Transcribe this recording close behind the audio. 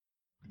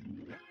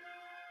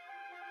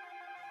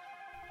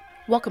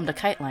Welcome to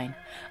KiteLine,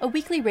 a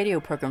weekly radio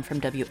program from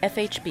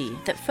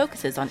WFHB that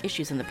focuses on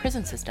issues in the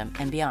prison system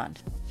and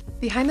beyond.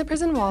 Behind the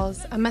prison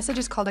walls, a message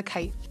is called a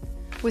kite.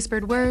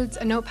 Whispered words,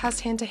 a note passed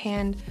hand to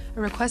hand,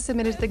 a request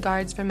submitted to the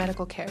guards for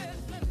medical care.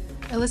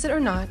 Illicit or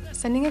not,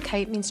 sending a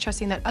kite means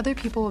trusting that other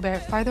people will bear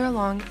it farther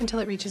along until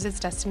it reaches its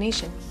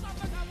destination.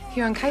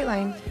 Here on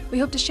KiteLine, we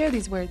hope to share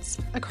these words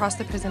across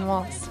the prison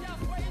walls.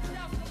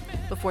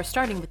 Before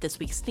starting with this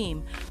week's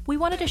theme, we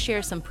wanted to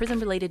share some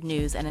prison-related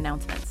news and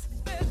announcements.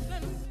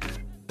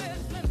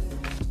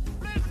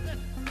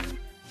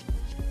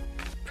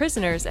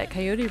 Prisoners at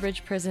Coyote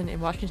Ridge Prison in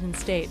Washington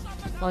State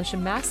launched a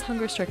mass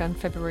hunger strike on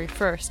February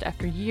 1st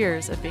after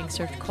years of being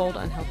served cold,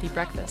 unhealthy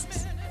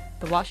breakfasts.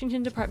 The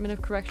Washington Department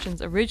of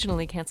Corrections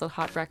originally canceled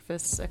hot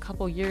breakfasts a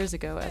couple years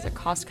ago as a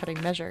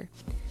cost-cutting measure.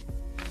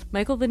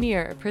 Michael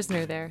Lanier, a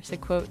prisoner there, said,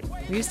 quote,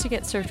 "We used to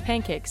get served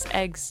pancakes,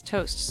 eggs,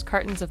 toasts,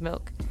 cartons of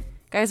milk.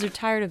 Guys are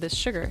tired of this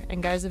sugar,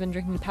 and guys have been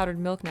drinking powdered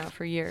milk now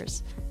for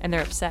years, and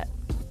they're upset."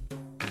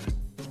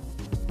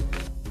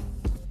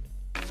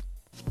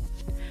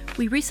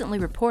 We recently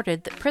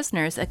reported that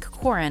prisoners at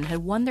Corcoran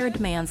had won their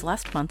demands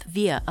last month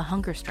via a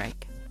hunger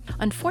strike.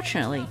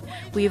 Unfortunately,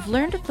 we have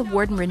learned that the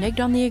warden reneged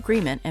on the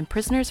agreement and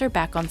prisoners are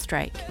back on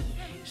strike.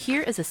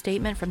 Here is a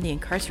statement from the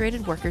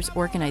Incarcerated Workers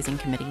Organizing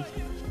Committee.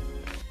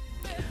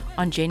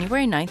 On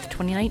January 9,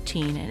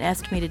 2019, an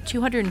estimated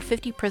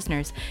 250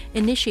 prisoners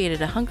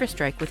initiated a hunger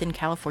strike within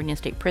California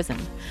State Prison,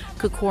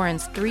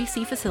 Corcoran's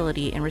 3C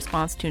facility, in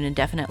response to an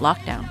indefinite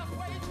lockdown.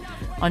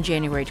 On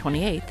January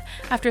 28th,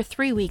 after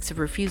 3 weeks of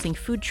refusing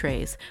food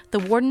trays, the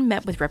warden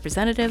met with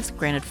representatives,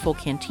 granted full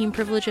canteen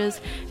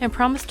privileges, and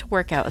promised to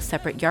work out a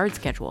separate yard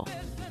schedule.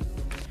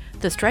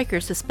 The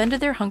strikers suspended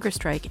their hunger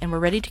strike and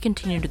were ready to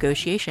continue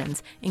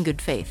negotiations in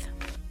good faith.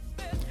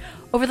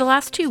 Over the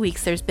last 2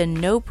 weeks, there's been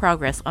no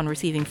progress on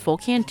receiving full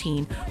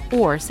canteen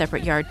or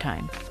separate yard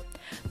time.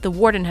 The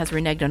warden has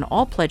reneged on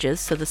all pledges,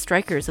 so the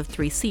strikers of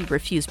 3C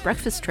refused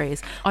breakfast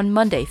trays on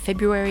Monday,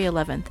 February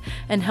 11th,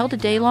 and held a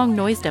day-long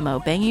noise demo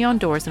banging on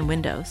doors and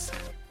windows.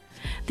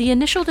 The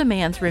initial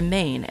demands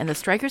remain, and the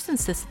strikers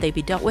insist that they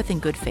be dealt with in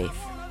good faith.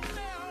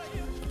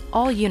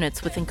 All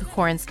units within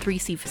Corcoran's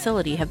 3C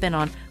facility have been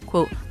on,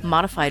 quote,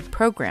 modified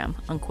program,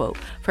 unquote,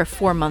 for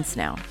 4 months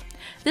now.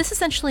 This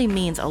essentially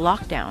means a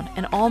lockdown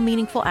in all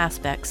meaningful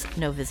aspects: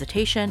 no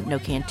visitation, no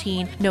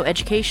canteen, no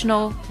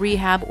educational,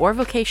 rehab, or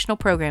vocational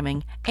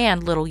programming,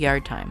 and little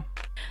yard time.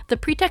 The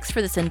pretext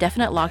for this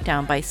indefinite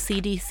lockdown by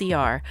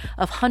CDCR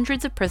of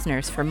hundreds of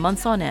prisoners for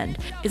months on end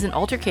is an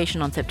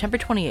altercation on September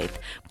 28th,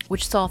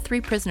 which saw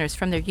 3 prisoners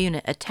from their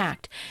unit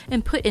attacked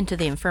and put into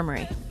the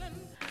infirmary.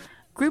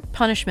 Group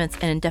punishments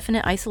and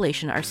indefinite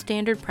isolation are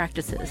standard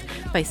practices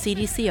by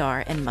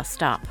CDCR and must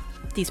stop.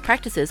 These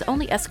practices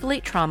only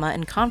escalate trauma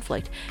and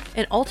conflict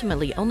and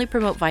ultimately only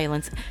promote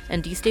violence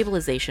and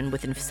destabilization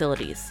within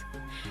facilities.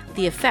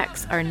 The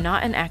effects are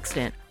not an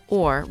accident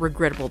or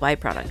regrettable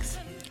byproducts.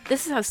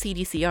 This is how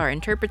CDCR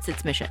interprets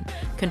its mission: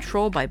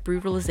 control by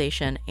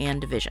brutalization and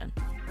division.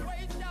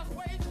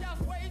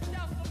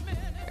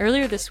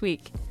 Earlier this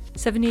week,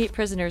 78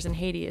 prisoners in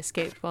Haiti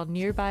escaped while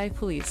nearby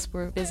police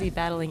were busy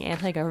battling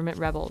anti-government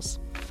rebels.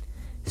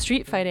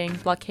 Street fighting,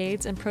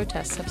 blockades, and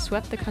protests have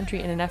swept the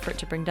country in an effort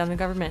to bring down the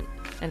government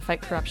and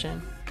fight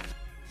corruption.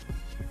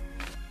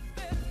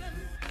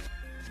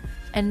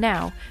 And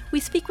now, we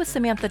speak with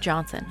Samantha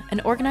Johnson, an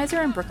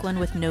organizer in Brooklyn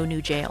with No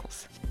New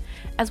Jails.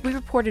 As we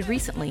reported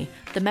recently,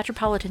 the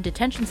Metropolitan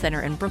Detention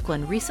Center in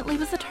Brooklyn recently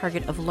was the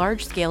target of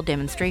large-scale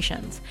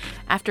demonstrations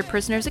after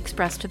prisoners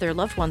expressed to their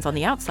loved ones on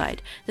the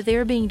outside that they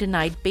were being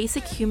denied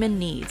basic human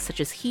needs such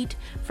as heat,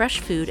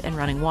 fresh food, and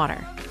running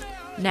water.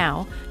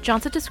 Now,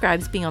 Johnson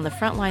describes being on the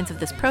front lines of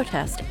this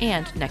protest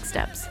and next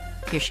steps.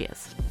 Here she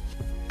is.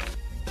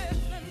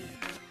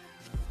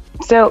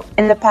 So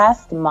in the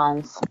past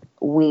month,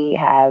 we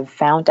have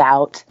found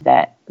out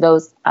that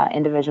those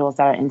individuals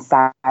that are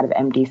inside of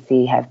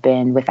MDC have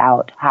been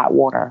without hot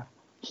water,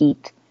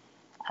 heat,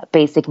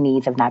 basic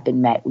needs have not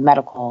been met,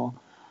 medical,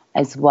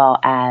 as well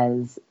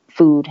as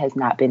food has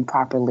not been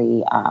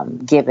properly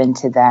given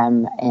to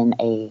them in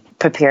a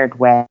prepared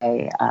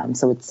way.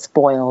 So it's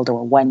spoiled,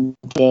 or 1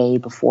 day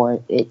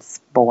before it's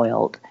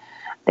spoiled.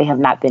 They have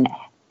not been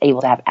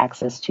able to have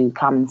access to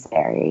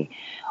commissary.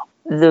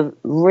 The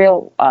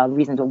real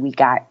reason that we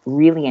got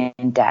really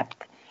in depth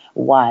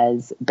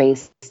was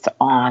based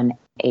on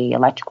a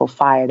electrical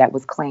fire that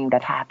was claimed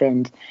that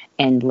happened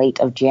in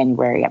late of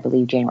January, I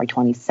believe January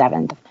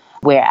 27th,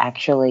 where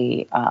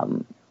actually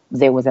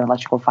there was an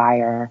electrical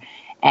fire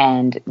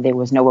and there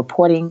was no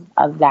reporting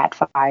of that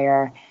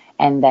fire.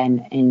 And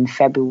then in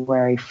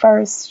February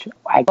 1st,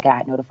 I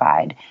got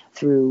notified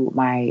through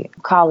my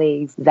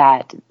colleagues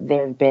that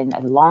there had been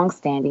a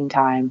long-standing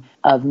time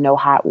of no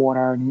hot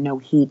water, no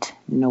heat,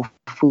 no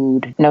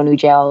food. No New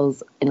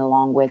Jails, and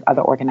along with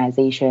other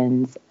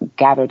organizations,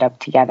 gathered up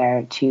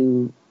together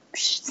to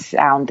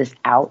sound this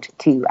out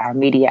to our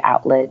media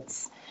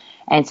outlets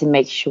and to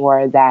make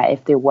sure that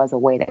if there was a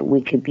way that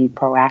we could be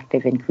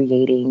proactive in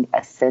creating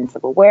a sense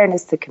of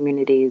awareness to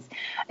communities,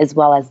 as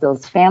well as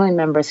those family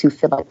members who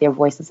feel like their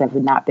voices have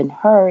not been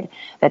heard,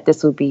 that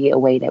this would be a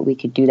way that we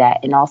could do that.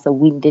 And also,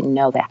 we didn't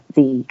know that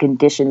the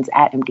conditions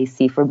at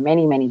MDC for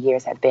many, many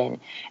years have been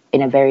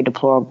in a very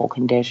deplorable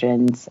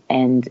conditions,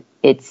 and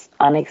it's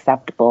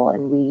unacceptable.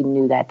 And we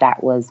knew that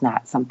that was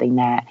not something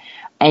that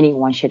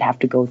anyone should have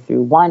to go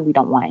through. One, we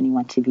don't want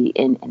anyone to be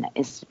in an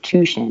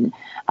institution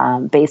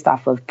based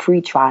off of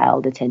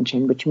pretrial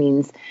detention, which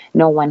means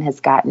no one has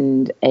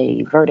gotten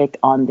a verdict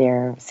on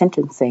their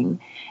sentencing,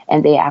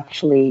 and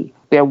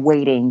they're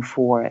waiting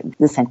for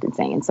the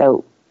sentencing. And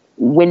so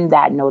when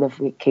that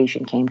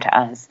notification came to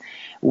us,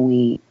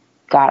 we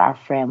got our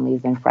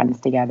families and friends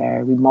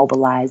together. We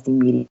mobilized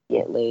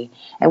immediately,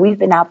 and we've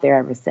been out there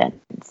ever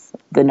since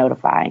the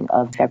notifying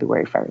of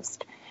February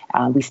 1st.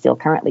 We still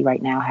currently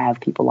right now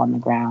have people on the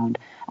ground,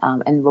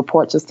 and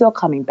reports are still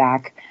coming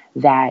back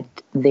that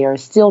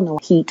there's still no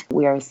heat.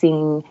 We are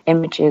seeing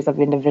images of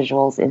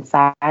individuals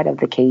inside of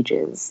the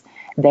cages.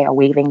 They are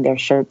waving their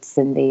shirts,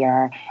 and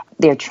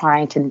they're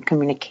trying to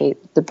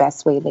communicate the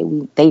best way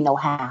they know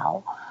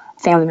how.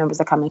 Family members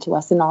are coming to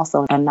us and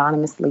also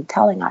anonymously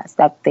telling us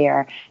that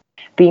they're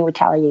being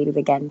retaliated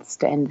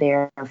against, and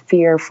they're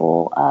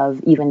fearful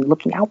of even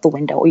looking out the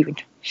window or even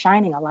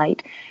shining a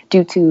light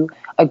due to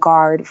a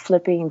guard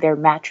flipping their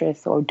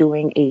mattress or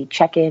doing a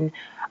check-in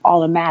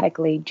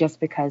automatically just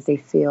because they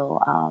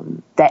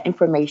feel that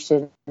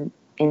information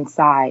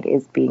inside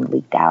is being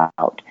leaked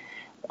out.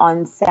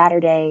 On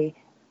Saturday,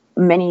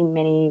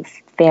 many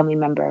family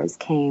members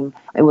came.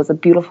 It was a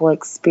beautiful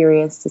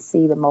experience to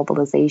see the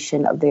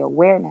mobilization of the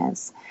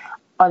awareness.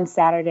 On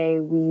Saturday,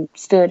 we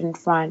stood in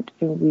front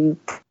and we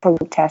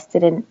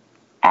protested and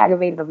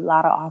aggravated a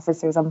lot of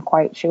officers, I'm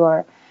quite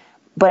sure.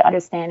 But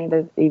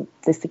understanding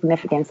the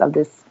significance of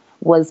this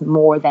was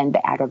more than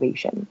the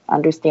aggravation.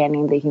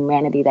 Understanding the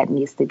humanity that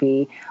needs to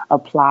be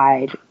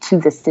applied to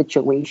the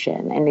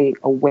situation and the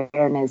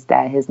awareness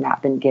that has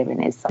not been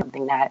given is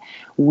something that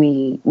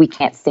we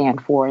can't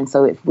stand for. And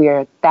so if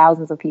we're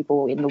thousands of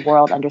people in the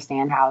world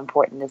understand how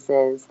important this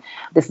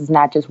is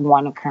not just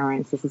one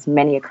occurrence. This is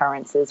many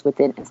occurrences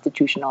within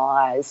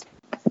institutionalized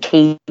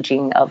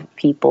caging of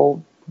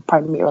people,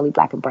 primarily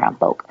Black and brown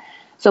folk.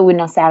 So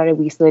on Saturday,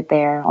 we stood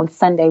there. On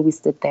Sunday, we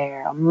stood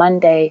there. On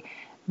Monday,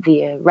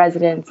 the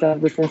residents of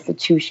this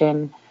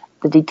institution,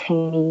 the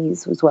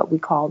detainees was what we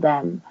call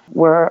them,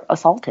 were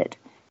assaulted.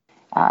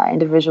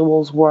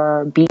 Individuals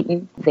were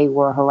beaten. They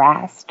were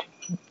harassed.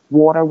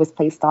 Water was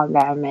placed on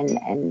them.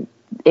 And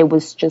it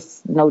was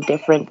just no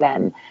different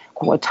than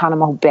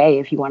Guantanamo Bay,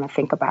 if you want to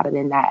think about it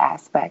in that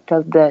aspect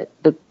of the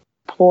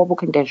deplorable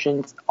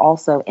conditions,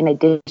 also in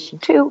addition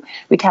to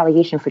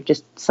retaliation for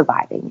just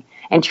surviving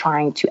and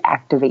trying to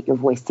activate your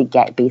voice to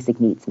get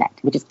basic needs met,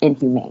 which is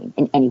inhumane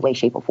in any way,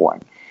 shape, or form.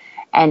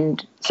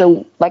 And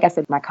so, like I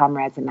said, my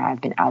comrades and I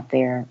have been out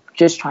there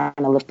just trying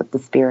to lift up the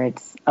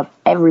spirits of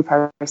every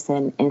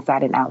person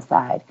inside and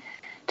outside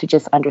to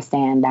just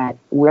understand that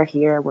we're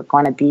here, we're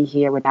going to be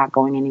here, we're not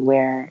going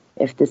anywhere.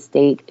 If the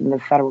state and the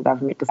federal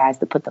government decides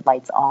to put the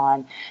lights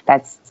on,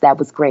 that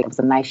was great. It was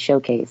a nice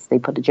showcase. They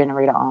put the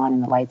generator on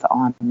and the lights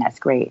on, and that's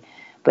great.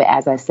 But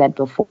as I said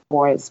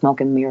before,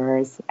 smoke and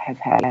mirrors have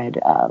had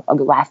a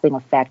lasting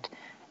effect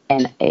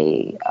and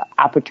a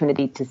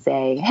opportunity to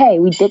say, hey,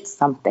 we did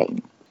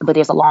something. But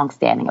there's a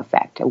long-standing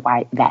effect of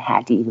why that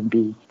had to even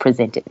be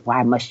presented.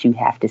 Why must you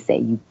have to say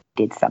you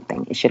did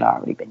something? It should have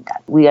already been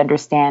done. We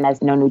understand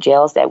as No New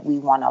Jails that we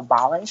want to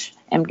abolish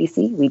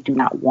MDC. We do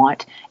not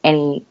want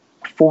any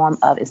form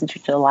of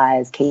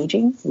institutionalized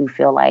caging. We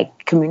feel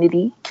like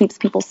community keeps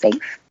people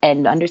safe.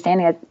 And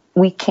understanding that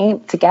we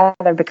came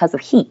together because of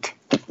heat.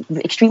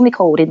 Extremely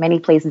cold in many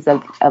places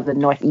of the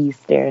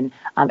northeastern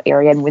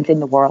area and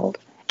within the world.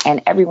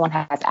 And everyone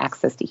has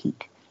access to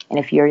heat. And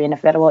if you're in a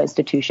federal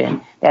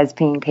institution that's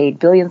being paid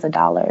billions of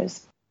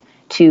dollars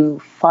to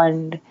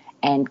fund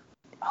and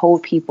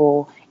hold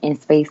people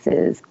in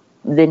spaces,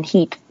 then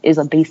heat is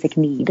a basic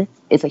need.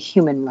 It's a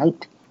human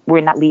right. We're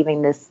not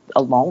leaving this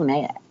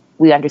alone.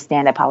 We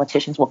understand that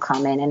politicians will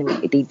come in and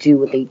they do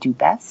what they do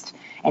best,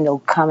 and they'll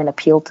come and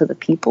appeal to the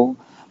people.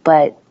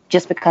 But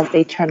just because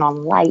they turn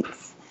on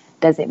lights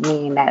doesn't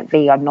mean that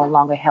they are no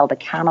longer held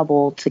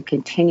accountable to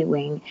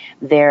continuing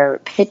their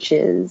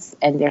pitches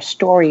and their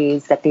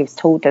stories that they've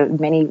told to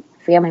many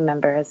family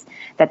members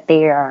that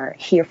they are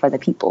here for the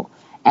people.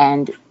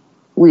 And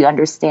we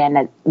understand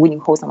that when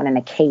you hold someone in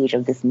a cage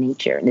of this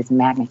nature and this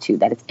magnitude,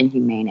 that it's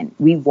inhumane, and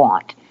we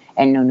want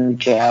and No New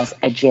Jails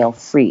a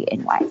jail-free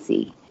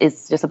NYC.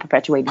 It's just a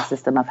perpetuating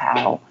system of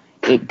how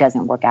it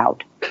doesn't work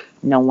out.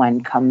 No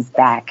one comes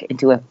back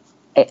into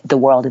the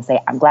world and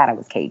say, I'm glad I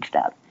was caged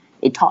up.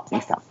 It taught me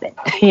something,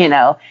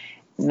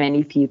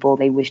 Many people,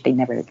 they wish they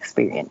never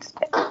experienced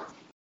it.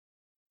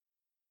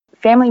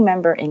 Family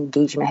member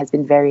engagement has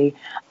been very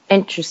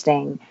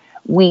interesting.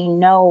 We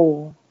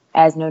know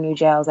as No New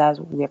Jails, as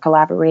we're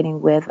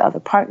collaborating with other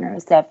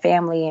partners, that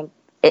family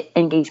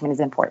engagement is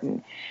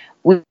important.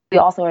 We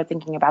also are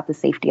thinking about the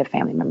safety of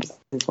family members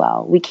as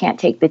well. We can't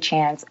take the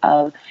chance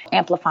of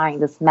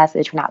amplifying this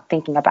message without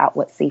thinking about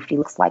what safety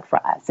looks like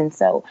for us. And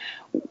so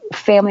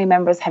family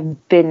members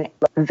have been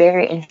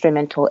very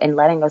instrumental in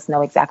letting us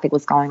know exactly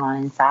what's going on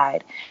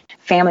inside.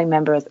 Family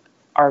members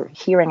are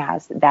hearing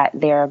us, that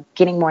they're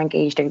getting more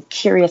engaged. They're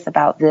curious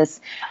about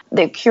this.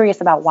 They're curious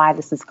about why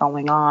this is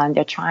going on.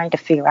 They're trying to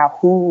figure out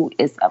who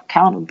is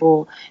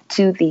accountable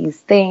to these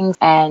things.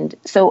 And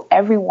so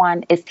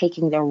everyone is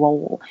taking their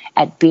role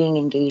at being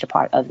engaged, a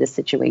part of this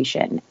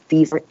situation.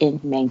 These are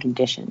inhumane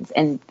conditions.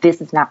 And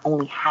this is not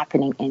only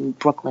happening in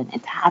Brooklyn,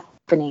 it's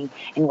happening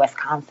in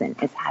Wisconsin.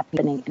 It's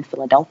happening in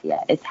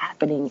Philadelphia. It's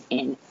happening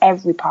in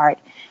every part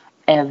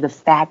of the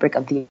fabric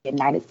of the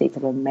United States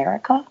of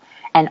America,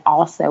 and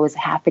also is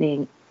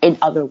happening in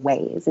other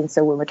ways. And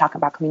so when we're talking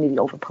about community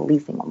over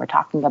policing, when we're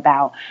talking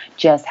about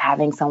just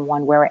having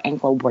someone wear an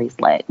ankle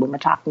bracelet, when we're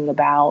talking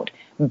about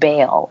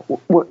bail,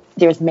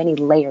 there's many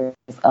layers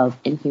of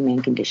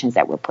inhumane conditions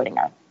that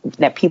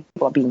that people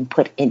are being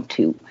put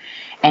into.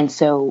 And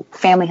so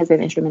family has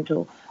been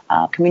instrumental.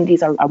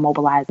 Communities are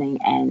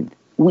mobilizing, and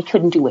we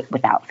couldn't do it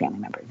without family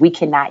members. We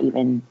cannot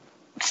even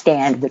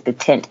stand with the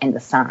tent and the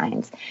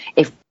signs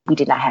if we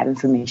did not have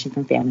information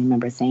from family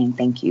members saying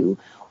thank you,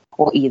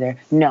 or either,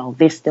 no,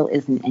 there still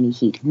isn't any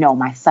heat. No,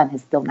 my son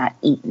has still not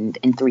eaten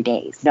in 3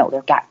 days. No,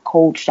 they've got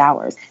cold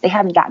showers. They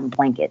haven't gotten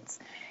blankets.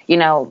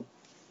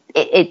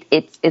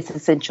 It's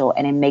essential,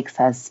 and it makes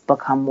us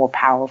become more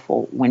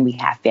powerful when we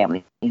have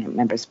family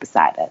members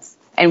beside us.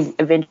 And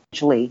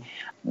eventually,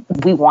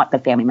 we want the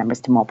family members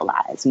to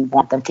mobilize. We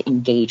want them to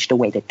engage the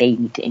way that they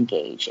need to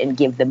engage, and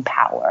give them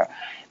power,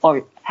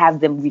 or have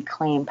them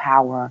reclaim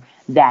power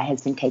that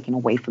has been taken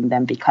away from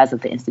them because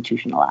of the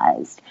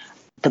institutionalized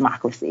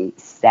democracy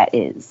that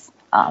is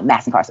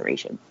mass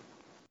incarceration.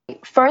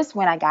 First,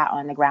 when I got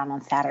on the ground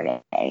on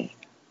Saturday,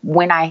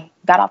 when I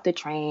got off the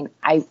train,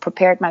 I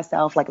prepared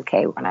myself like,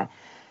 okay,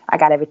 I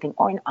got everything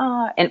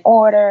in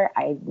order.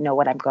 I know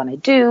what I'm going to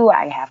do.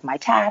 I have my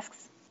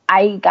tasks.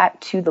 I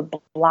got to the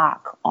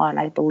block on,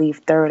 I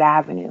believe, 3rd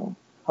Avenue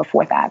or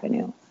 4th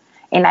Avenue,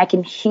 and I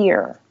can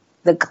hear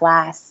the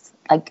glass,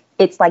 like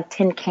it's like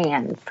tin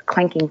cans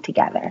clinking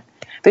together.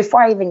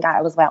 Before I even got,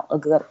 I was about a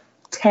good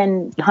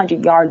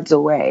 100 yards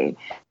away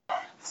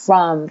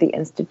from the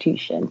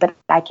institution, but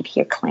I could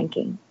hear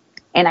clanking,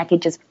 and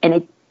and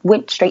it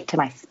went straight to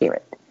my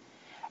spirit.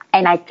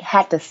 And I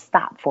had to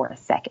stop for a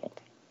second,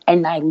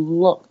 and I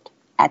looked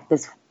at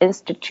this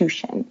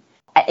institution,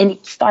 and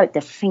it started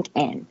to sink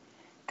in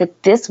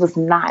that this was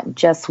not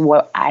just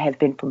what I have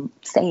been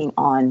saying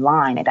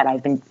online and that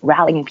I've been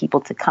rallying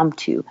people to come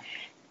to.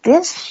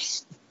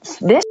 This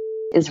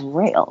is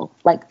real.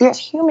 Like, there's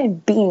human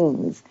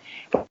beings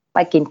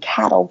like in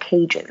cattle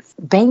cages,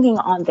 banging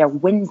on their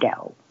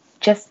window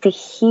just to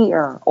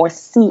hear or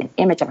see an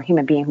image of a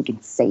human being who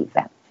can save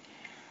them.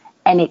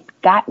 And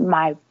it got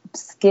my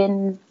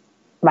skin,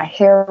 my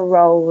hair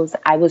rose.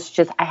 I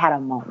had a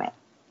moment.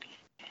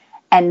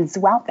 And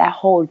throughout that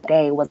whole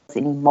day was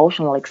an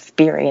emotional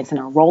experience and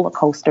a roller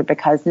coaster,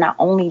 because not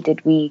only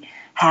did we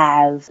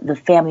have the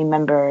family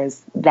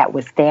members that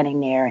were standing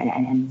there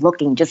and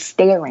looking, just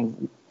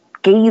staring,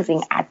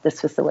 gazing at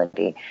this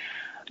facility,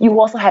 you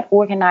also had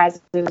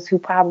organizers who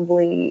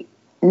probably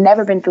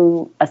never been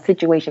through a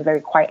situation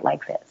very quite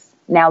like this.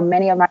 Now,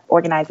 many of my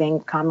organizing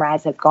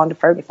comrades have gone to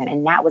Ferguson,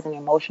 and that was an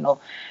emotional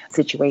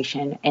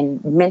situation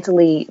and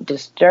mentally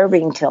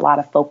disturbing to a lot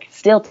of folks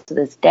still to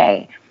this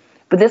day.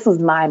 But this was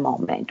my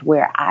moment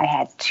where I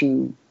had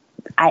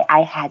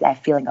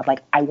that feeling of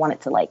like,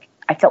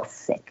 I felt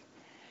sick.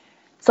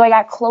 So I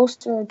got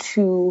closer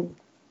to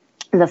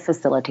the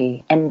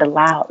facility, and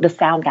the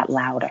sound got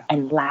louder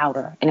and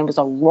louder, and it was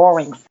a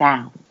roaring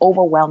sound,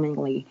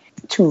 overwhelmingly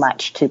too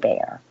much to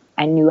bear.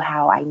 I knew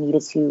how I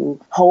needed to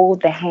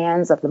hold the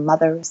hands of the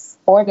mothers,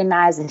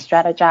 organize and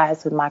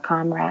strategize with my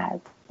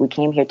comrades. We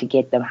came here to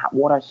get them hot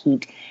water,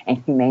 heat,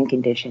 and humane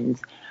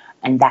conditions,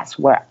 and that's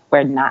where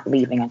we're not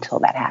leaving until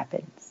that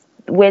happens.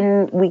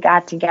 When we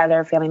got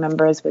together, family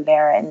members were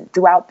there, and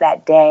throughout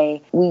that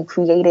day, we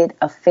created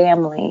a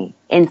family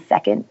in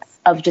seconds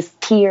of just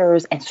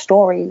tears and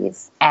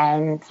stories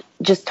and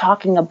just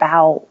talking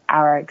about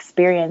our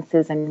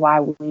experiences and why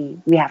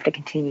we have to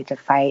continue to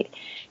fight.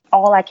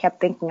 All I kept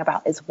thinking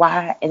about is,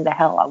 why in the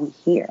hell are we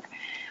here?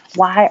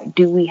 Why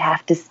do we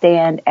have to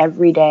stand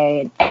every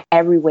day and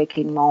every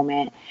waking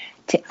moment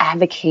to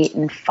advocate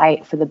and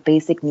fight for the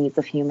basic needs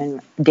of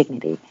human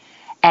dignity?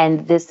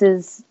 And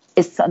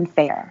it's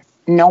unfair.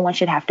 No one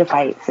should have to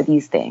fight for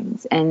these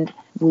things. And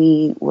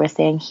we were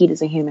saying heat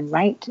is a human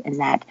right, and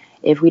that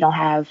if we don't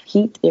have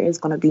heat, there is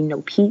going to be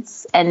no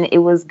peace. And it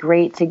was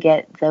great to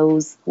get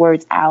those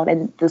words out.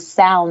 And the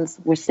sounds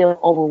were still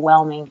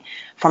overwhelming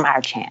from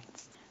our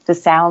chants. The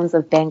sounds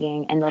of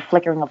banging and the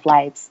flickering of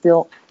lights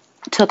still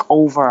took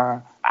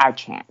over our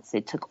chants.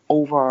 It took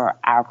over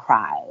our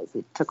cries.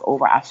 It took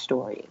over our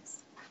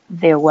stories.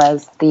 There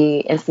was the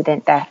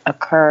incident that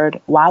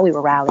occurred while we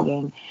were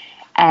rallying,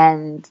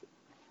 and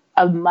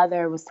a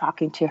mother was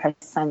talking to her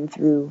son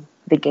through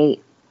the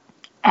gate,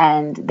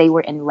 and they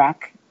were in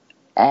rec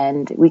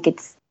and we could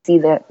see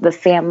the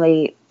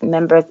family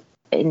members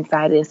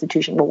inside the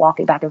institution were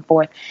walking back and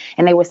forth,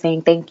 and they were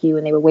saying thank you,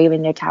 and they were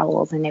waving their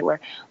towels, and they were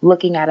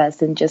looking at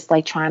us and just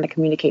like trying to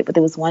communicate. But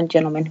there was one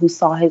gentleman who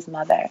saw his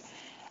mother,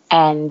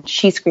 and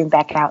she screamed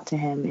back out to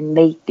him, and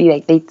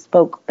they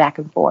spoke back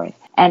and forth.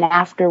 And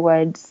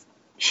afterwards,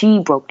 she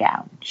broke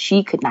down.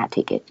 She could not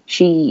take it.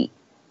 She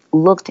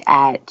looked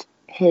at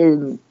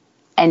him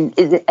and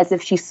as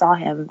if she saw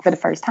him for the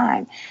first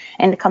time.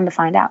 And to come to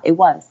find out, it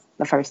was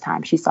the first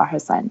time she saw her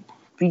son.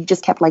 We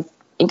just kept like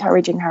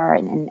encouraging her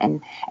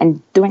and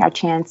doing our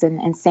chants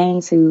and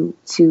saying to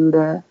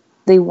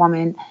the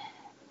woman,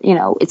 you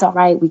know, it's all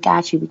right. We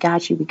got you. We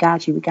got you. We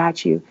got you. We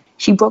got you.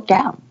 She broke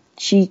down.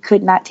 She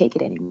could not take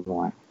it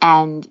anymore.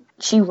 And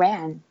she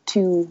ran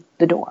to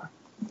the door.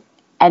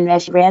 And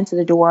as she ran to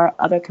the door,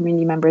 other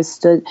community members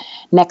stood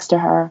next to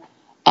her,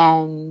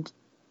 and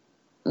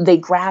they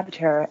grabbed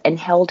her and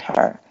held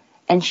her.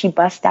 And she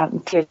burst out in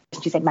tears.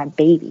 She said, my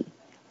baby's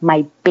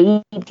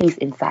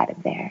inside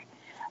of there.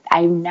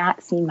 I've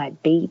not seen my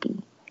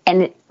baby.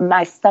 And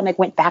my stomach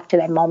went back to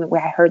that moment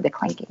where I heard the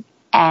clanking.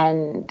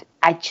 And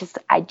I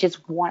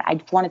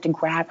wanted to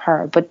grab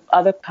her, but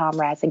other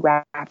comrades had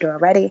grabbed her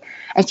already.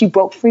 And she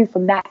broke free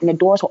from that, and the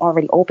doors were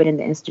already open in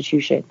the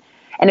institution.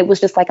 And it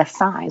was just like a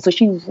sign. So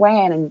she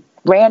ran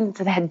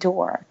to that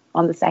door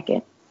on the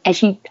second, and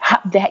she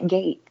hopped that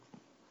gate.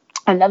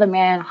 Another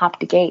man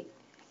hopped the gate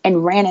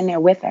and ran in there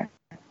with her.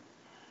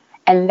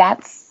 And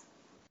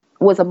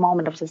was a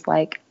moment of just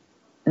like,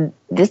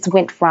 this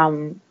went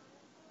from,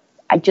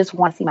 I just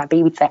want to see my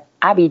baby, to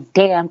I'd be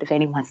damned if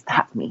anyone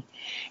stopped me.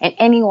 And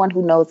anyone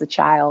who knows a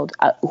child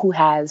who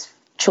has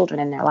children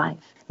in their life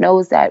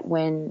knows that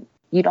when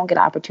you don't get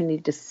an opportunity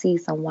to see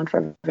someone for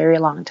a very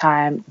long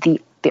time,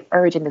 the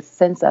urge and the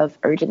sense of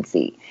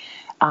urgency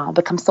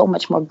becomes so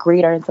much more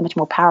greater and so much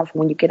more powerful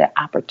when you get an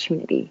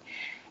opportunity.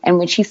 And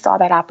when she saw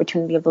that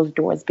opportunity of those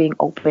doors being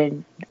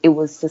open, it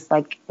was just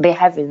like the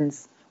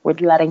heavens were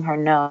letting her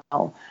know,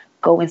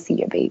 go and see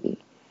your baby.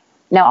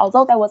 Now,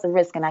 although that was a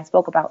risk, and I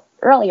spoke about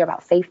earlier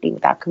about safety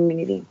with our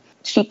community,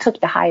 she took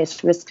the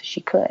highest risk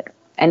she could,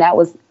 and that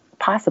was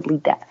possibly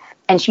death.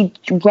 And she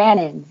ran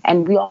in,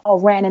 and we all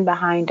ran in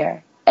behind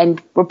her.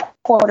 And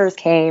reporters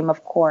came,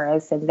 of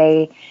course, and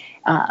they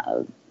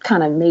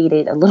kind of made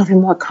it a little bit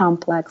more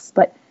complex.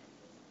 But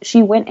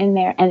she went in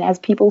there, and as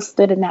people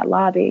stood in that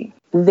lobby,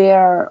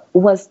 there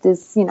was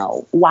this,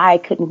 why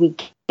couldn't we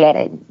get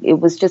it? It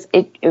was just,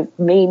 it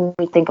made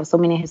me think of so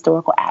many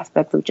historical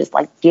aspects of just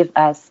like, give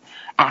us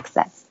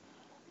access.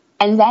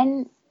 And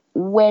then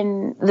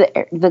when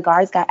the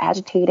guards got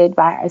agitated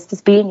by us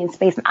just being in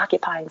space and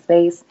occupying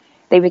space,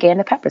 they began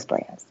to pepper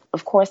spray us.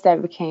 Of course,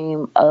 that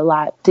became a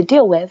lot to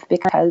deal with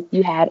because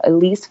you had at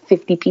least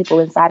 50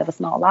 people inside of a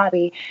small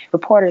lobby,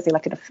 reporters,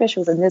 elected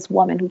officials, and this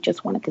woman who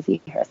just wanted to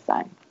see her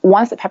son.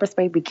 Once the pepper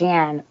spray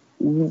began,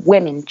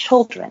 women,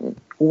 children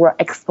were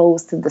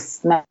exposed to the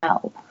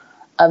smell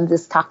of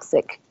this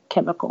toxic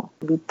chemical.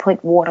 We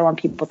put water on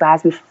people's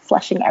eyes. We were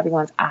flushing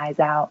everyone's eyes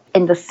out.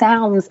 And the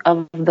sounds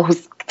of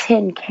those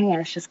tin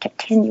cans just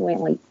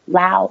continually,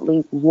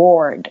 loudly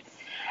roared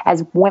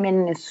as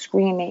women are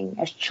screaming,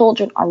 as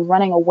children are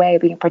running away,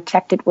 being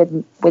protected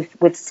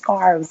with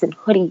scarves and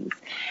hoodies,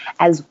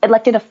 as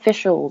elected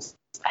officials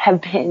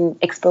have been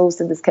exposed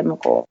to this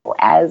chemical,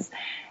 as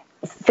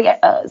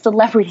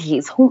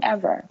celebrities,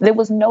 whomever. There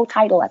was no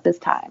title at this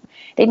time.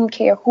 They didn't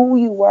care who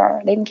you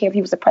were. They didn't care if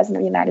you was the president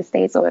of the United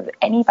States or if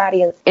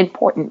anybody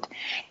important.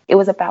 It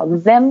was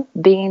about them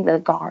being the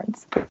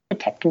guards,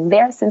 protecting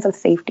their sense of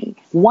safety.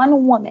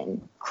 One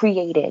woman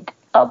created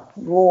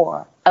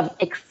uproar of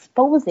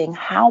exposing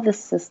how the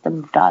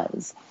system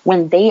does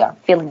when they are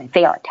feeling that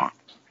they are attacked.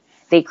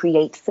 They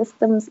create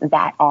systems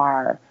that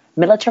are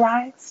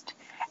militarized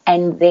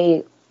and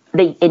they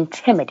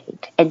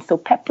intimidate. And so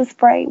pepper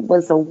spray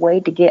was a way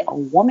to get a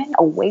woman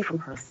away from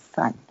her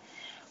son.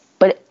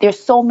 But there's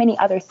so many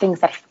other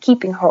things that are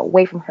keeping her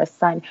away from her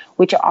son,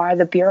 which are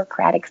the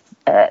bureaucratic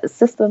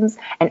systems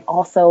and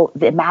also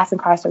the mass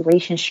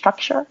incarceration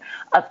structure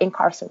of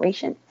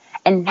incarceration.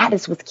 And that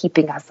is what's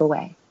keeping us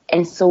away.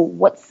 And so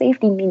what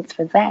safety means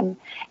for them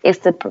is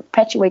to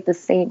perpetuate the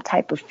same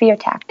type of fear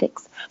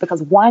tactics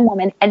because one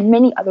woman and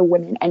many other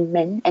women and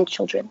men and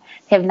children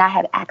have not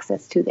had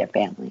access to their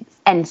families.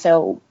 And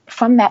so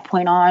from that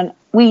point on,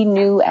 we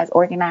knew as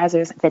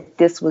organizers that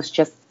this was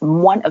just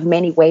one of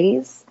many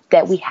ways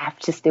that we have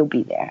to still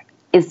be there.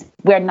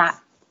 We're not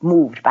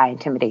moved by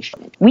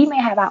intimidation. We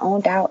may have our own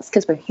doubts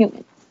because we're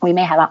human. We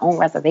may have our own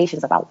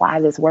reservations about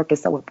why this work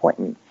is so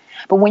important.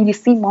 But when you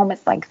see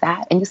moments like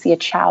that and you see a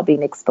child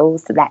being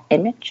exposed to that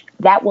image,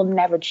 that will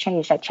never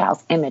change that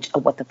child's image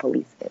of what the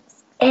police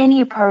is.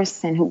 Any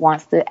person who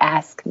wants to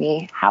ask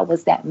me, how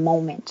was that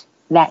moment,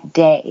 that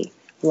day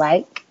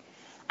like?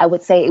 I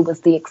would say it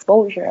was the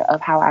exposure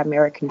of how our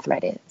American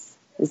threat is.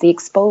 It's the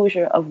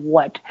exposure of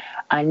what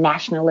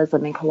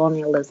nationalism and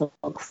colonialism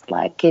looks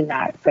like in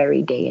our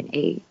very day and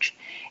age.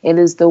 It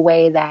is the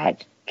way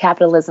that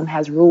capitalism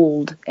has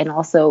ruled and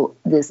also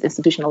this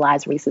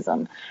institutionalized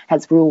racism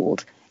has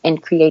ruled in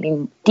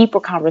creating deeper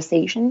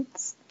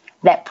conversations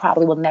that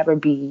probably will never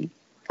be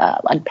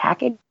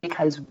unpackaged,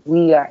 because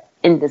we are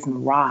in this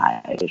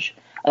mirage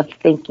of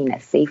thinking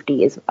that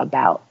safety is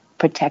about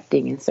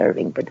protecting and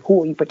serving. But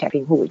who are you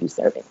protecting? Who are you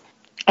serving?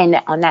 And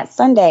on that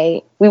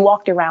Sunday, we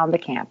walked around the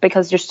camp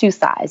because there's two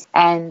sides.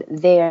 And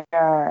there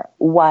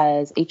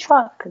was a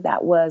truck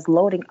that was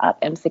loading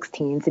up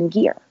M16s in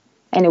gear.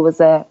 And it was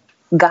a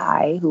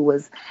guy who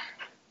was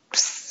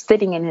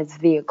sitting in his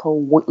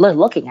vehicle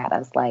looking at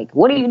us like,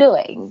 what are you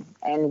doing?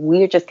 And we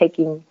were just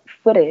taking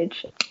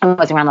footage. It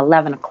was around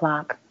 11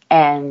 o'clock.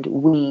 And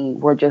we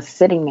were just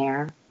sitting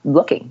there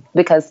looking,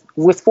 because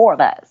it was 4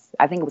 of us.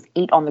 I think it was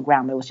 8 on the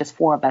ground. There was just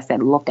 4 of us that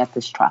looked at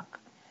this truck.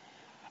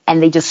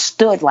 And they just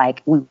stood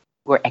like we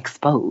were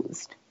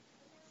exposed.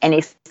 And they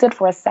stood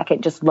for a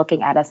second just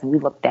looking at us, and we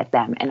looked at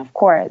them. And of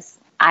course,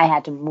 I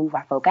had to move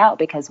our folk out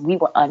because we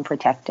were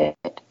unprotected.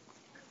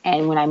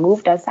 And when I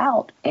moved us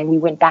out and we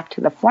went back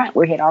to the front,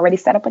 we had already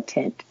set up a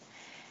tent.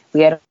 We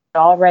had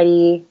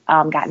already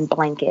gotten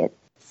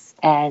blankets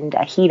and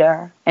a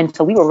heater. And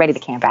so we were ready to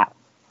camp out.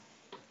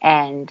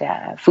 And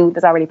food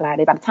was already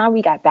provided. By the time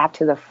we got back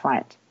to the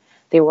front,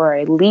 there were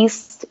at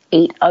least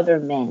 8 other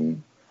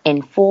men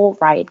in full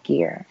riot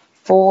gear,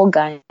 full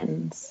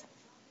guns,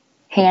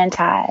 hand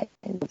ties,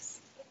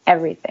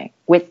 everything,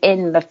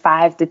 within the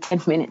 5 to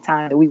 10 minute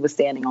time that we were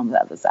standing on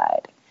the other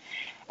side.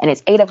 And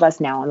it's 8 of us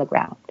now on the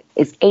ground.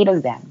 It's 8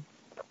 of them.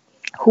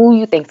 Who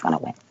you think's going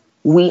to win?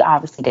 We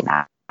obviously did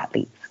not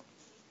leave.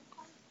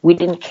 We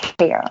didn't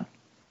care,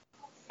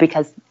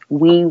 because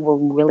we were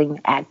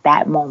willing at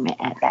that moment,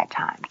 at that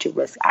time, to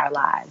risk our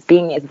lives,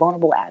 being as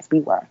vulnerable as we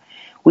were.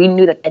 We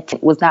knew that that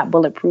tent was not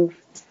bulletproof.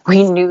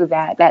 We knew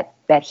that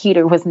that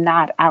heater was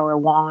not our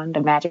wand,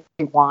 a magic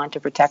wand to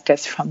protect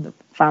us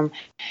from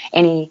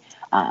any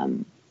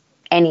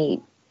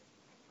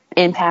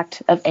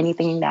impact of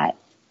anything that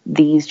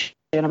these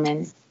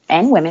gentlemen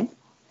and women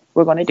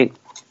were going to do.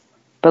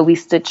 But we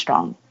stood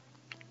strong,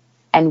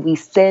 and we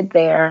stood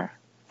there,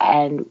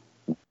 and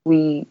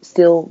we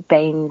still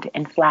banged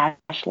and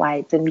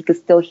flashlights, and we could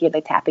still hear the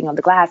tapping on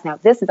the glass. Now,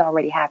 this has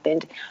already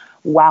happened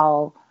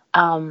while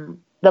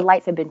the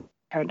lights had been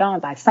turned on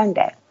by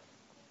Sunday.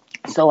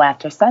 So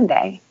after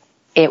Sunday,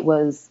 it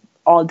was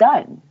all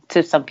done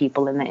to some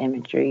people in the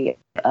imagery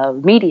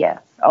of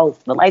media. Oh,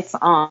 the lights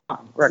are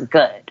on, we're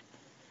good.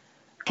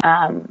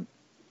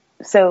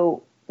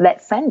 So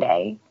that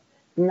Sunday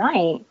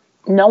night,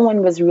 no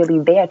one was really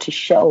there to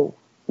show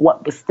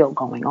what was still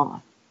going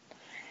on.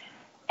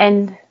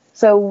 And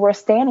so we're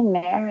standing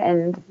there,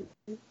 and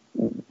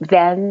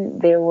then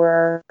there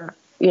were,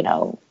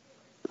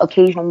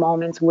 occasional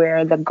moments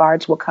where the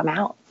guards would come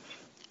out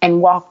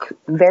and walk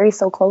very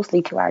so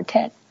closely to our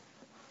tent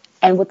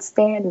and would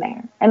stand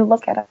there and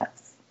look at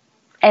us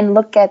and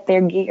look at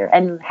their gear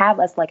and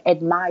have us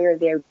admire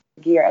their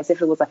gear as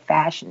if it was a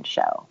fashion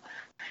show,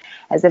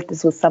 as if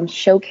this was some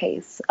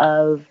showcase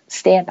of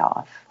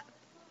standoff.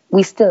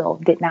 We still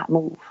did not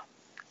move.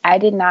 I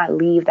did not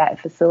leave that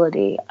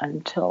facility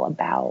until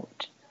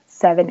about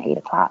 7, 8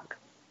 o'clock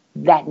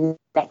that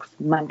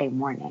next Monday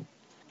morning.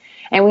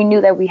 And we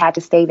knew that we had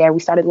to stay there. We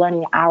started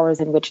learning the hours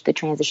in which the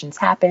transitions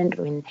happened,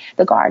 when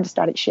the guards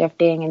started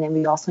shifting. And then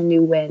we also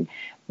knew when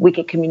we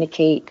could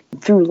communicate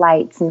through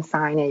lights and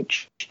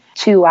signage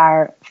to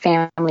our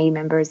family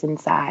members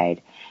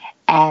inside.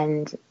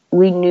 And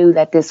we knew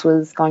that this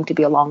was going to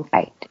be a long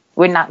fight.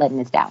 We're not letting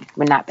this down.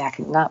 We're not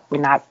backing up. We're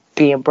not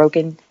being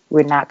broken.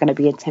 We're not going to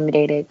be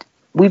intimidated.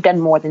 We've done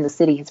more than the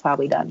city has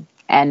probably done.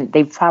 And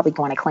they've probably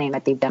going to claim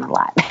that they've done a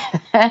lot.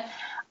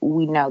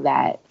 We know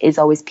that it's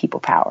always people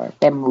power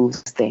that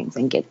moves things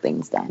and get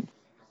things done.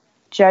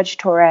 Judge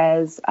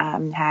Torres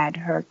had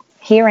her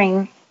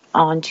hearing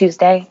on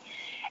Tuesday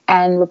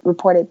and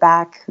reported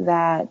back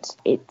that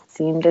it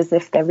seemed as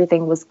if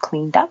everything was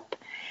cleaned up,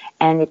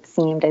 and it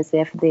seemed as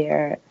if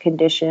their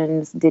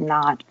conditions did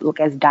not look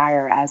as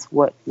dire as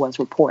what was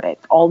reported.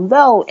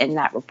 Although in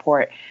that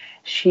report,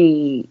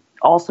 she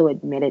also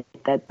admitted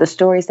that the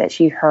stories that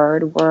she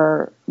heard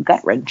were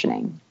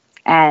gut-wrenching.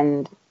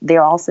 And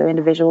there are also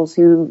individuals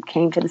who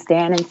came to the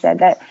stand and said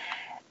that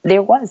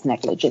there was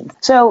negligence.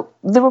 So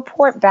the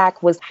report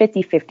back was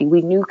 50-50.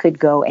 We knew could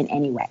go in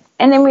any way.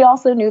 And then we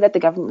also knew that the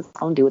government was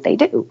going to do what they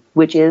do,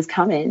 which is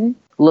come in,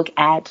 look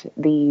at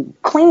the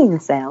clean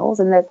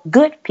cells and the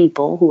good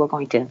people who are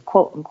going to,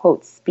 quote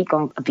unquote, speak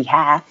on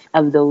behalf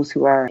of those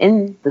who are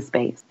in the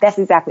space. That's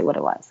exactly what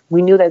it was.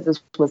 We knew that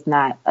this was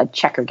not a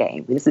checker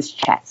game. This is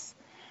chess.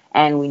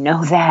 And we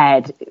know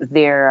that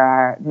there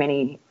are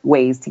many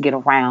ways to get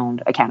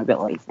around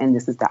accountability, and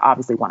this is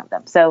obviously one of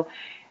them. So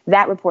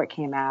that report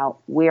came out.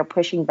 We're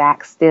pushing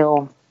back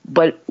still,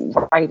 but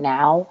right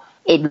now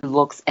it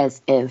looks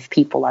as if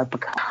people are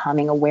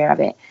becoming aware of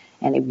it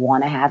and they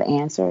want to have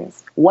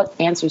answers. What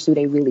answers do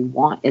they really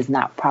want is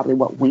not probably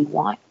what we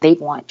want. They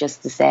want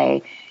just to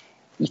say,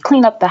 you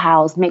clean up the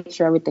house, make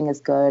sure everything is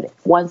good.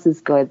 Once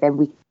it's good, then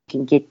we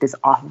can get this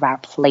off of our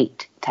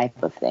plate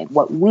type of thing.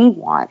 What we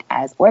want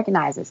as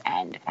organizers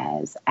and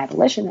as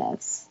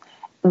abolitionists,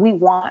 we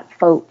want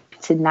folk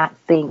to not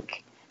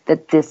think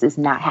that this is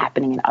not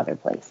happening in other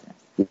places.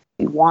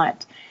 We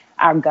want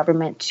our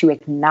government to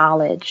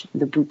acknowledge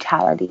the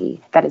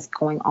brutality that is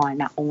going on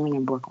not only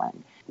in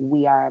Brooklyn.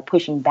 We are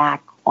pushing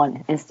back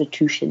on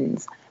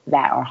institutions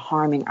that are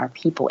harming our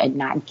people and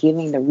not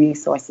giving the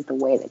resources the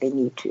way that they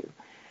need to.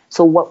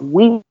 So what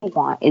we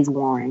want is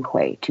Warren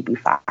Quay to be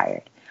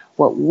fired.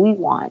 What we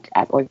want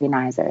as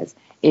organizers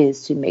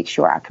is to make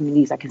sure our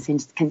communities are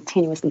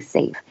continuously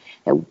safe.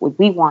 And what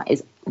we want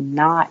is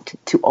not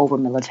to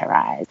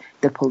over-militarize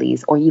the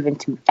police or even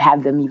to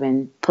have them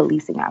even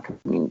policing our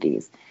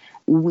communities.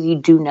 We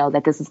do know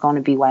that this is going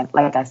to be, like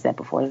I said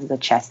before, this is a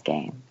chess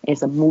game.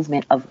 It's a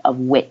movement of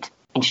wit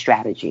and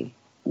strategy.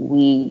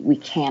 We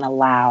can't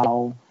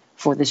allow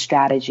for the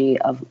strategy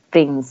of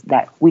things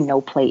that we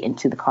know play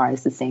into the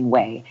cards the same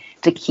way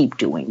to keep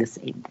doing the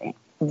same thing.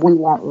 We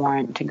want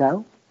Warren to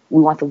go.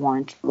 We want the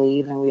Warren to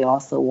leave, and we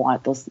also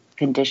want those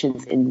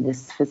conditions in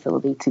this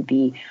facility to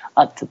be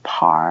up to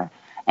par.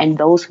 And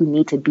those who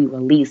need to be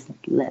released,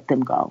 let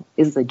them go.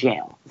 This is a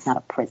jail. It's not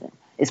a prison.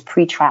 It's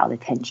pretrial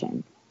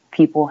detention.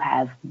 People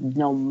have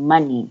no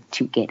money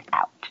to get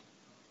out,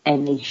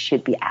 and they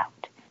should be out.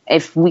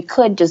 If we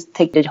could just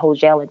take the whole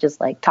jail and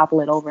just like topple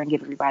it over and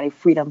give everybody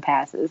freedom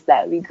passes,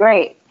 that would be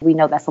great. We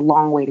know that's a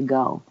long way to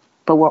go.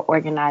 But we're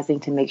organizing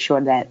to make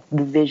sure that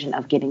the vision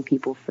of getting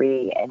people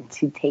free and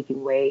to taking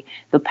away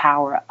the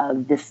power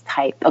of this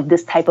type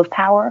of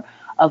power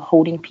of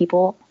holding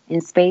people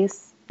in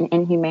space in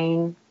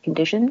inhumane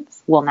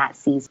conditions will not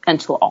cease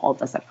until all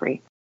of us are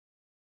free.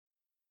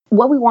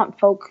 What we want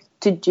folks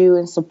to do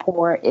and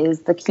support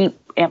is to keep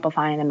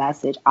amplifying the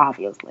message,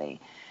 obviously,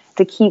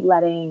 to keep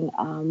letting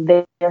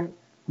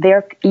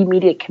their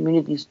immediate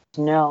communities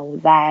know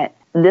that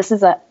this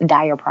is a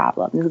dire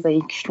problem. This is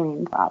an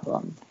extreme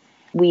problem.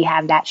 We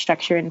have that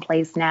structure in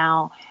place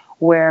now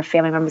where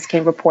family members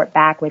can report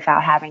back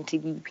without having to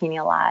be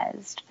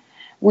penalized.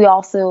 We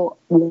also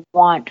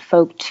want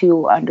folk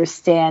to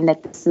understand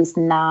that this is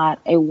not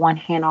a one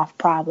handoff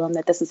problem,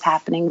 that this is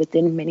happening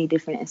within many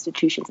different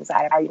institutions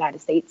inside of our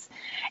United States.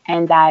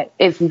 And that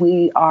if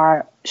we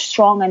are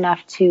strong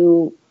enough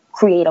to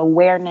create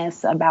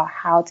awareness about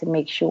how to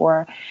make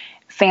sure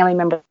family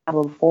members have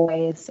a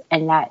voice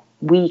and that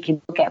we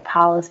can look at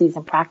policies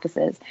and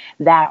practices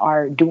that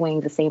are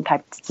doing the same type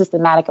of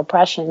systematic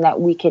oppression,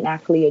 that we can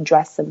actually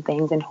address some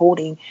things and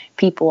holding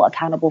people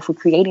accountable for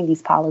creating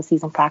these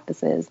policies and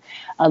practices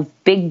of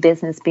big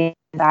business being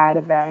inside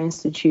of our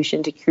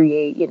institution to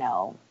create,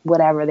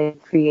 whatever they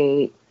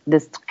create,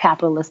 this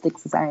capitalistic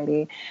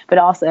society, but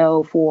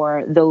also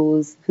for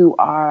those who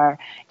are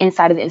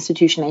inside of the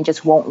institution and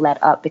just won't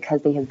let up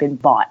because they have been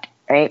bought,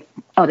 right?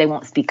 Or they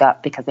won't speak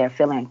up because they're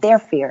feeling like their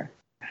fear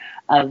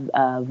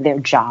of their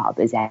job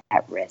is at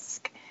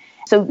risk.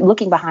 So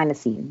looking behind the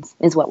scenes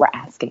is what we're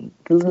asking.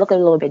 Look a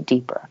little bit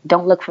deeper.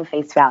 Don't look for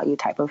face value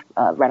type of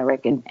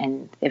rhetoric.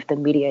 And if the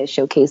media is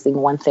showcasing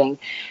one thing,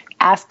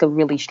 ask a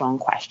really strong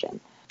question.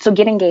 So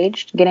get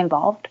engaged, get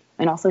involved,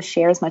 and also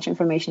share as much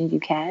information as you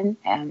can.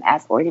 And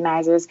as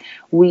organizers,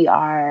 we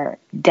are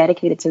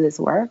dedicated to this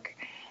work,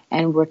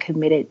 and we're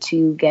committed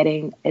to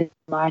getting as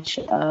much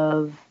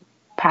of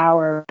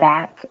power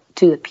back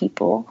to the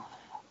people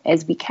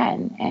as we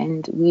can.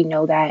 And we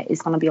know that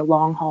it's going to be a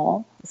long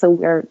haul. So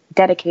we're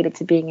dedicated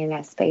to being in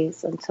that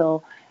space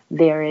until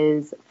there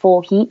is full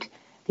heat,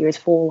 there is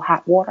full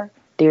hot water,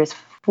 there's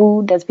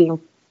food that's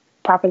being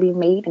properly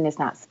made and it's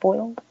not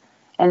spoiled,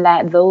 and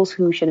that those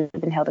who should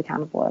have been held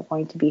accountable are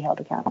going to be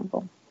held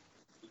accountable.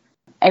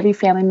 Every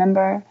family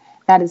member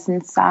that is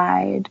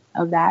inside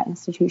of that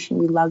institution,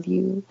 we love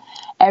you.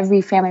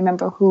 Every family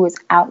member who is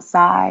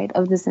outside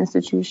of this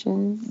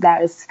institution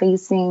that is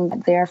facing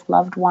their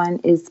loved one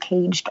is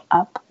caged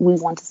up, we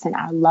want to send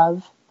our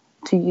love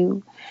to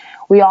you.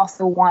 We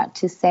also want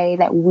to say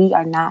that we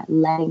are not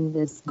letting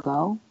this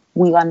go.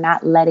 We are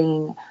not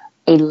letting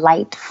a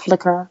light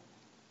flicker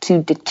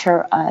to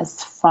deter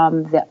us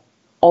from the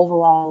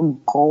overall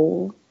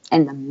goal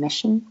and the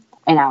mission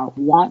and our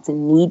wants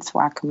and needs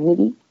for our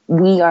community.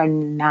 We are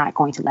not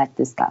going to let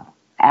this go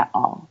at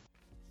all.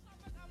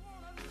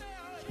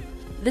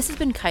 This has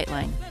been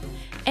KiteLine.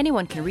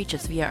 Anyone can reach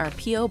us via our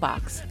P.O.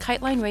 Box,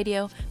 KiteLine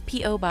Radio,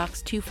 P.O.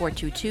 Box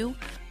 2422,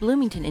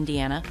 Bloomington,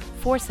 Indiana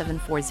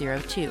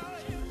 47402.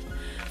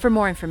 For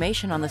more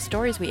information on the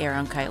stories we air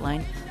on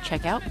KiteLine,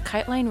 check out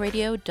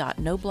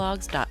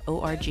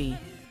kitelineradio.noblogs.org.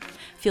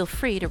 Feel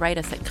free to write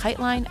us at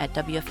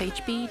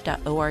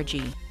kiteline@wfhb.org.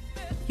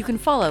 You can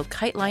follow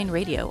KiteLine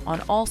Radio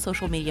on all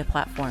social media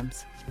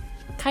platforms.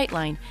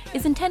 KiteLine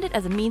is intended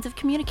as a means of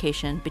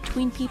communication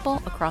between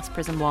people across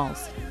prison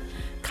walls.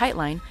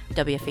 KiteLine,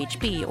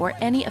 WFHB, or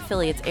any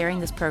affiliates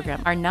airing this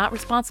program are not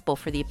responsible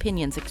for the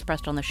opinions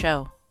expressed on the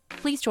show.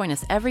 Please join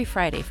us every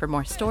Friday for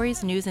more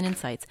stories, news, and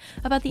insights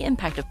about the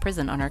impact of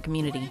prison on our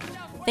community.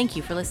 Thank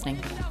you for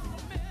listening.